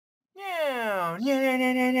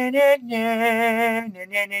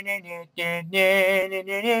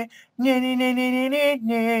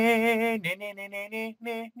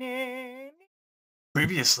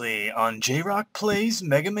Previously on JRock Plays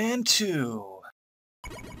Mega Man 2.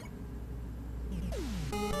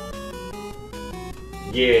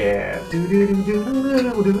 Yeah.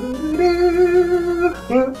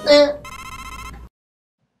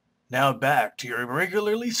 Now back to your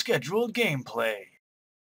regularly scheduled gameplay.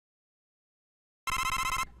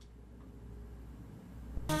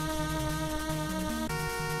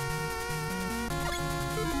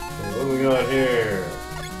 Okay, what do we got here?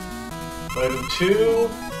 Item 2.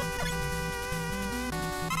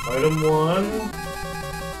 Item 1.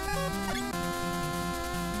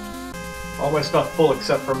 All my stuff full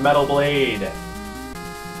except for Metal Blade.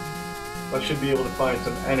 I should be able to find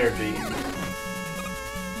some energy.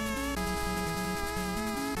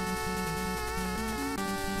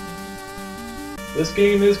 This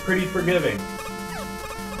game is pretty forgiving.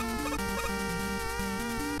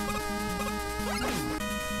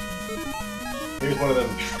 Here's one of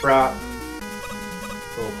them trap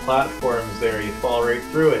little platforms there, you fall right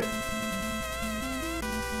through it.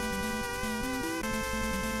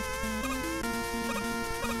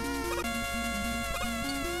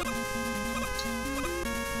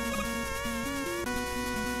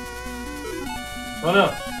 Oh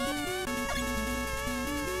no!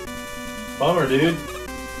 Bummer, dude.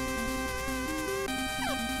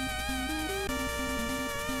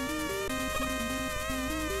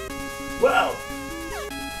 Well,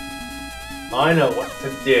 I know what to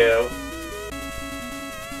do.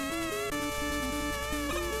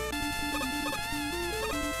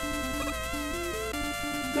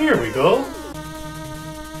 There we go.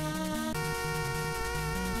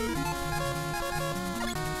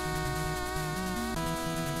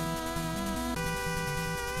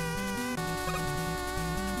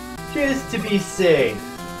 Just to be safe.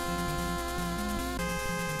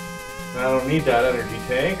 I don't need that energy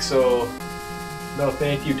tank, so no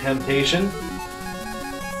thank you, temptation.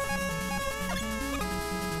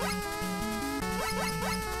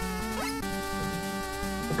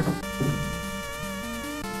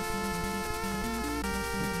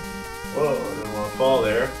 Whoa, I don't want to fall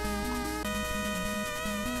there.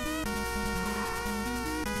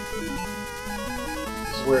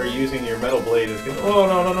 This is where using your metal blade is going. Oh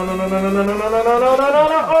no no no no no no no no no no no no no no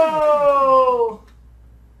no! Oh!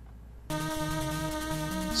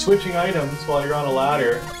 Switching items while you're on a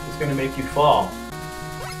ladder is going to make you fall.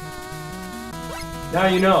 Now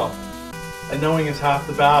you know, and knowing is half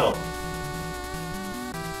the battle.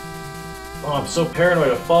 Oh, I'm so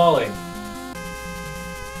paranoid of falling.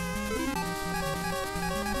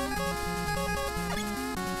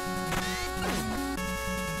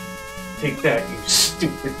 Take that, you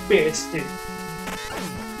stupid bastard.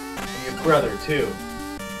 And your brother, too.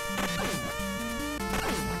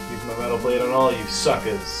 Use my metal blade on all you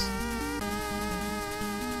suckers.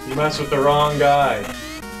 You mess with the wrong guy.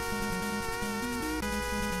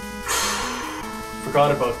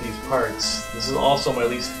 Forgot about these parts. This is also my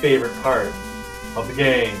least favorite part of the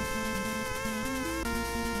game.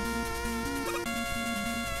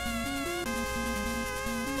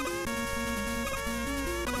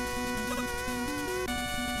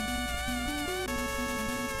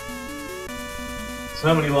 So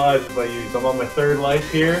how many lives have I used? I'm on my 3rd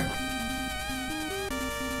life here.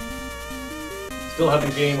 Still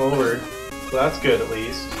haven't game over, so that's good at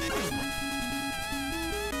least.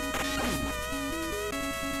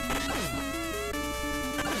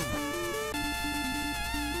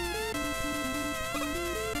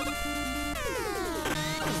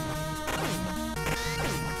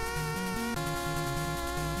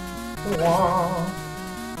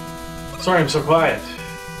 Sorry I'm so quiet.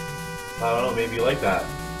 I don't know, maybe you like that.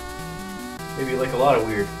 Maybe you like a lot of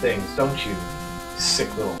weird things, don't you?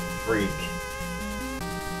 Sick little freak.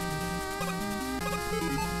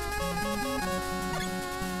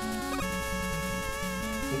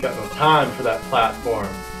 You got no time for that platform.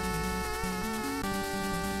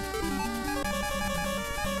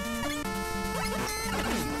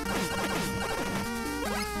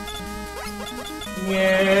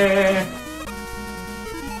 Yeah.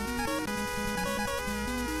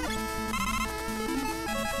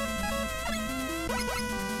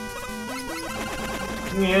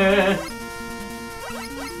 Yeah.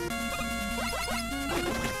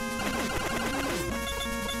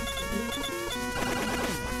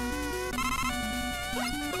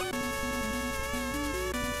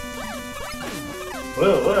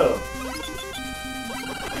 Whoa, whoa.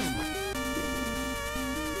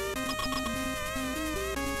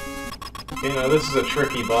 You know, this is a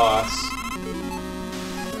tricky boss.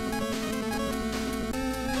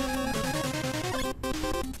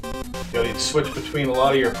 You gotta switch between a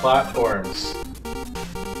lot of your platforms.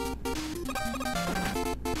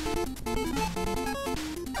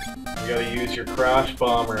 You gotta use your crash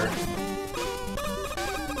bomber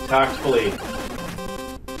tactfully.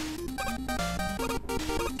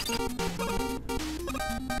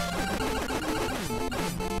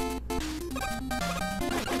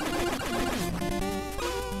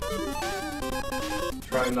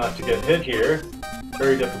 Trying not to get hit here.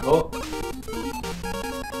 Very difficult.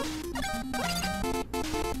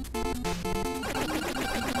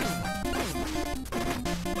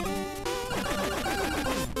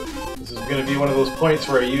 This is going to be one of those points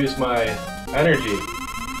where I use my energy.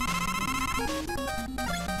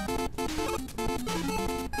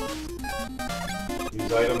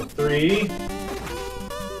 Use item 3.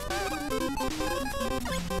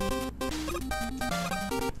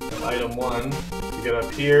 And item 1 to get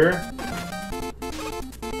up here.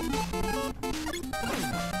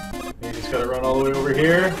 You just gotta run all the way over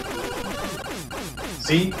here.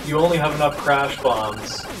 See, you only have enough crash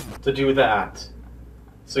bombs to do that.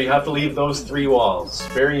 So you have to leave those 3 walls.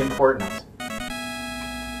 Very important.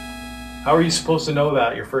 How are you supposed to know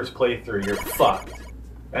that your first playthrough? You're fucked.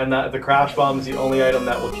 And that the crash bomb is the only item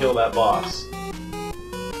that will kill that boss.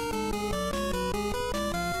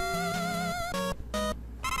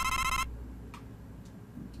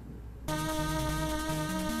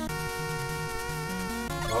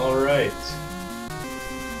 Alright.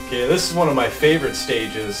 Okay, this is one of my favorite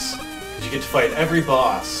stages, because you get to fight every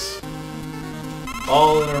boss.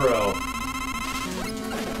 All in a row.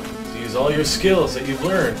 So use all your skills that you've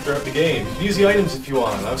learned throughout the game. You can use the items if you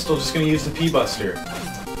want. I'm still just going to use the P-Buster.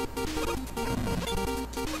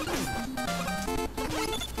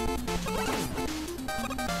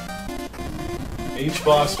 Each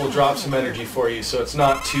boss will drop some energy for you, so it's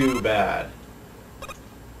not too bad.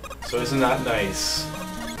 So isn't that nice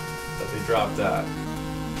that they dropped that?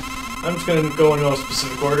 I'm just going to go in no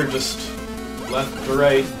specific order, just left to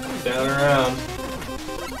right, down and around.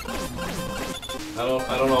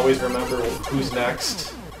 I don't always remember who's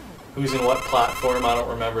next, who's in what platform. I don't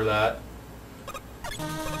remember that.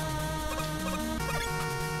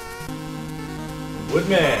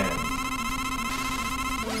 Woodman.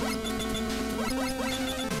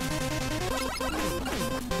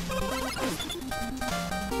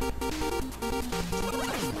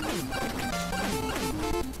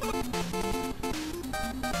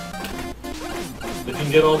 If you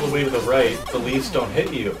can get all the way to the right, the leaves don't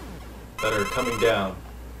hit you that are coming down.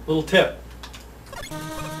 Little tip.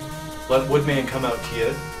 Let Woodman come out to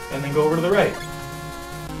you, and then go over to the right.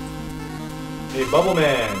 Hey, Bubble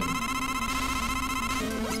Man.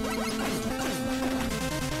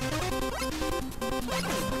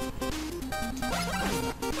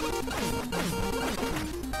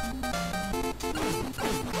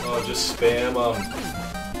 Oh, just spam them.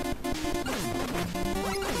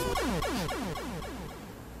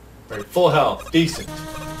 Right, full health, decent.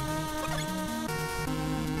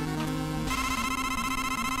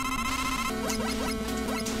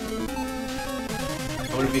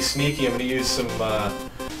 I'm gonna be sneaky. I'm gonna use some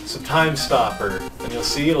time stopper, and you'll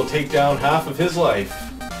see it'll take down half of his life.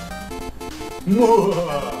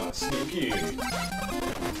 Mwah, sneaky.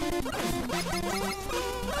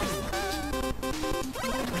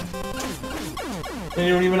 And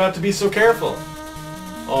you don't even have to be so careful.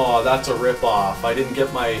 Oh, that's a rip-off. I didn't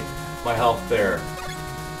get my health there.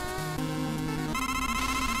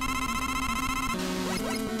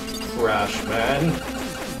 Crash, man.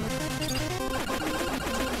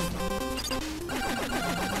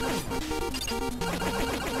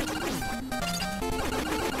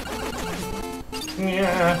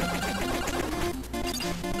 Yeah.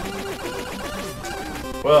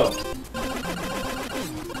 Whoa.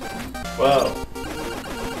 Whoa.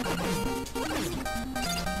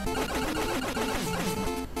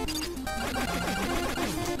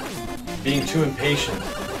 Being too impatient.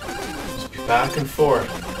 Just be back and forth.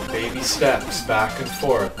 Baby steps, back and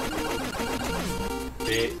forth.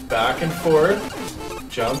 Back and forth.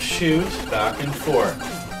 Jump, shoot, back and forth.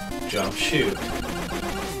 Jump, shoot.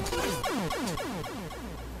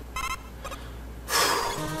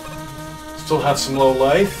 Still have some low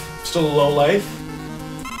life. Still a low life.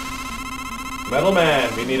 Metal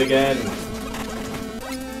Man, we meet again.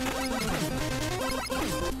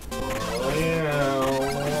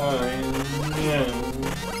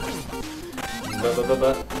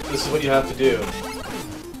 This is what you have to do.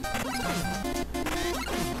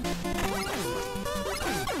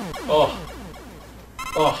 Oh.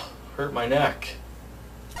 Oh, hurt my neck.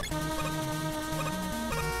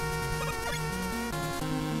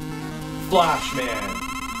 Splash Man.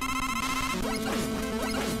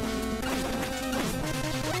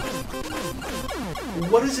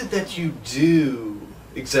 What is it that you do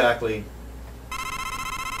exactly?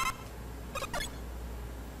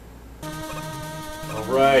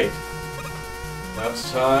 Alright. Now it's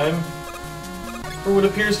time for what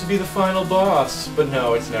appears to be the final boss. But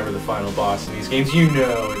no, it's never the final boss in these games. You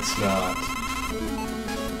know it's not.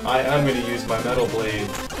 I'm going to use my Metal Blade.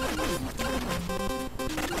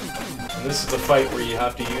 And this is the fight where you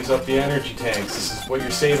have to use up the energy tanks. This is what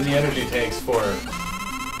you're saving the energy tanks for.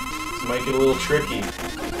 This might get a little tricky.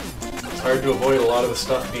 It's hard to avoid a lot of the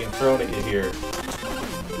stuff being thrown at you here.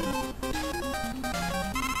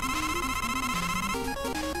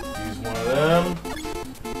 Use one of them.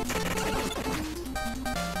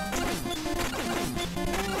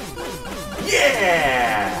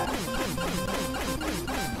 Yeah!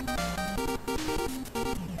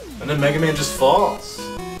 And then Mega Man just falls.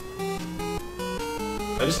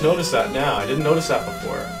 I just noticed that now. I didn't notice that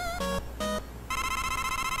before.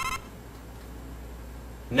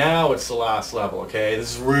 Now it's the last level, okay?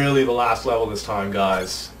 This is really the last level this time,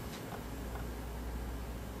 guys.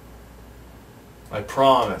 I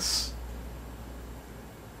promise.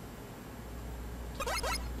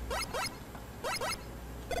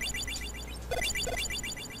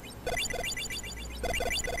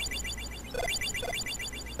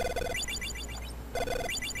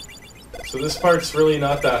 So this part's really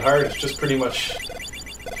not that hard. It's just pretty much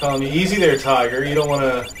telling you, easy there, Tiger. You don't want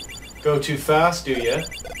to go too fast, do you?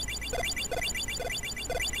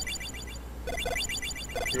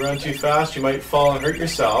 If you run too fast, you might fall and hurt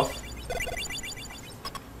yourself.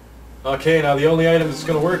 Okay, now the only item that's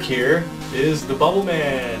going to work here is the Bubble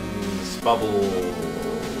Man's Bubble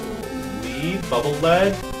Lead? Bubble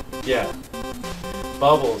Lead? Yeah.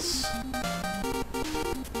 Bubbles.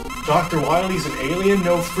 Dr. Wily's an alien?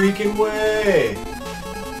 No freaking way!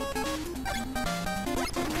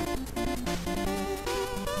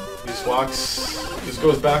 Just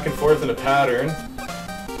goes back and forth in a pattern.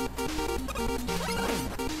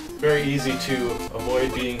 Very easy to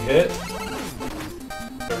avoid being hit.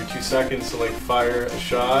 Every 2 seconds to like fire a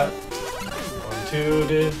shot. 1,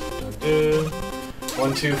 2, do.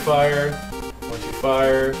 1, 2, fire. 1, 2,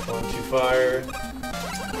 fire. 1, 2, fire.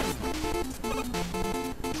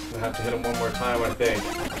 I have to hit him one more time, I think.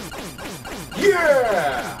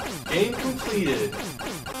 Yeah! Game completed.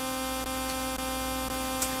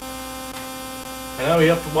 And now we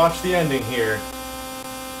have to watch the ending here.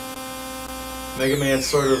 Mega Man's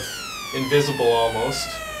sort of invisible almost.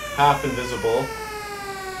 Half invisible.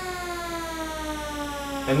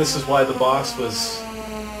 And this is why the boss was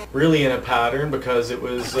really in a pattern, because it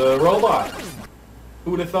was a robot.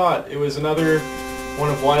 Who would have thought? It was another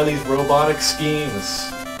one of Wily's robotic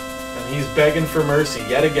schemes. And he's begging for mercy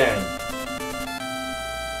yet again.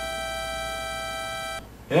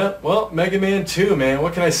 Yeah, well, Mega Man 2, man,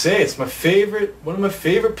 what can I say? It's my favorite, one of my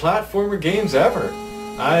favorite platformer games ever.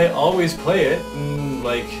 I always play it,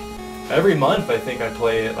 like, every month I think I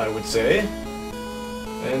play it, I would say.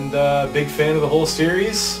 And, big fan of the whole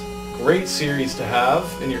series. Great series to have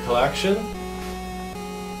in your collection.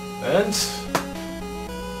 And,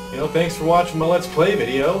 you know, thanks for watching my Let's Play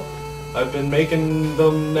video. I've been making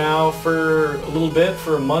them now for a little bit,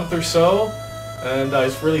 for a month or so. And I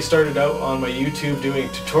really started out on my YouTube doing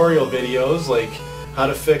tutorial videos, like how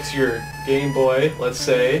to fix your Game Boy, let's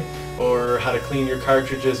say, or how to clean your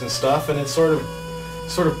cartridges and stuff, and it sort of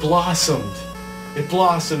blossomed. It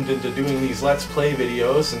blossomed into doing these Let's Play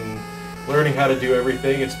videos and learning how to do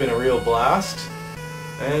everything. It's been a real blast,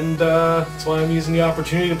 and that's why I'm using the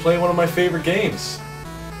opportunity to play one of my favorite games.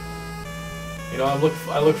 You know, I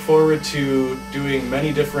look forward to doing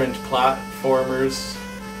many different platformers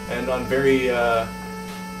and on various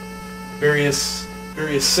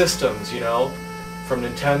systems, you know, from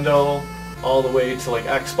Nintendo all the way to like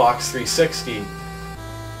Xbox 360.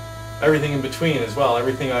 Everything in between as well,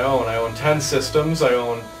 everything I own. I own 10 systems. I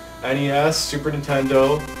own NES, Super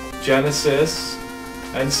Nintendo, Genesis,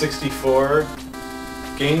 N64,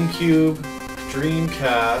 GameCube,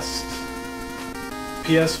 Dreamcast,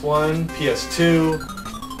 PS1, PS2,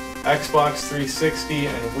 Xbox 360,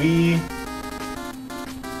 and Wii,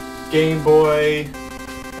 Game Boy,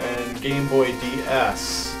 and Game Boy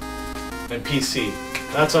DS, and PC.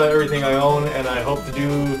 That's everything I own, and I hope to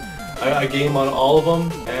do, I game on all of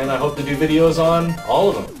them, and I hope to do videos on all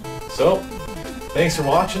of them. So, thanks for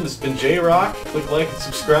watching. This has been JRock. Click like and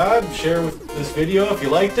subscribe, share with this video if you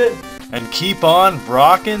liked it. And keep on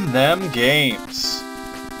rocking them games.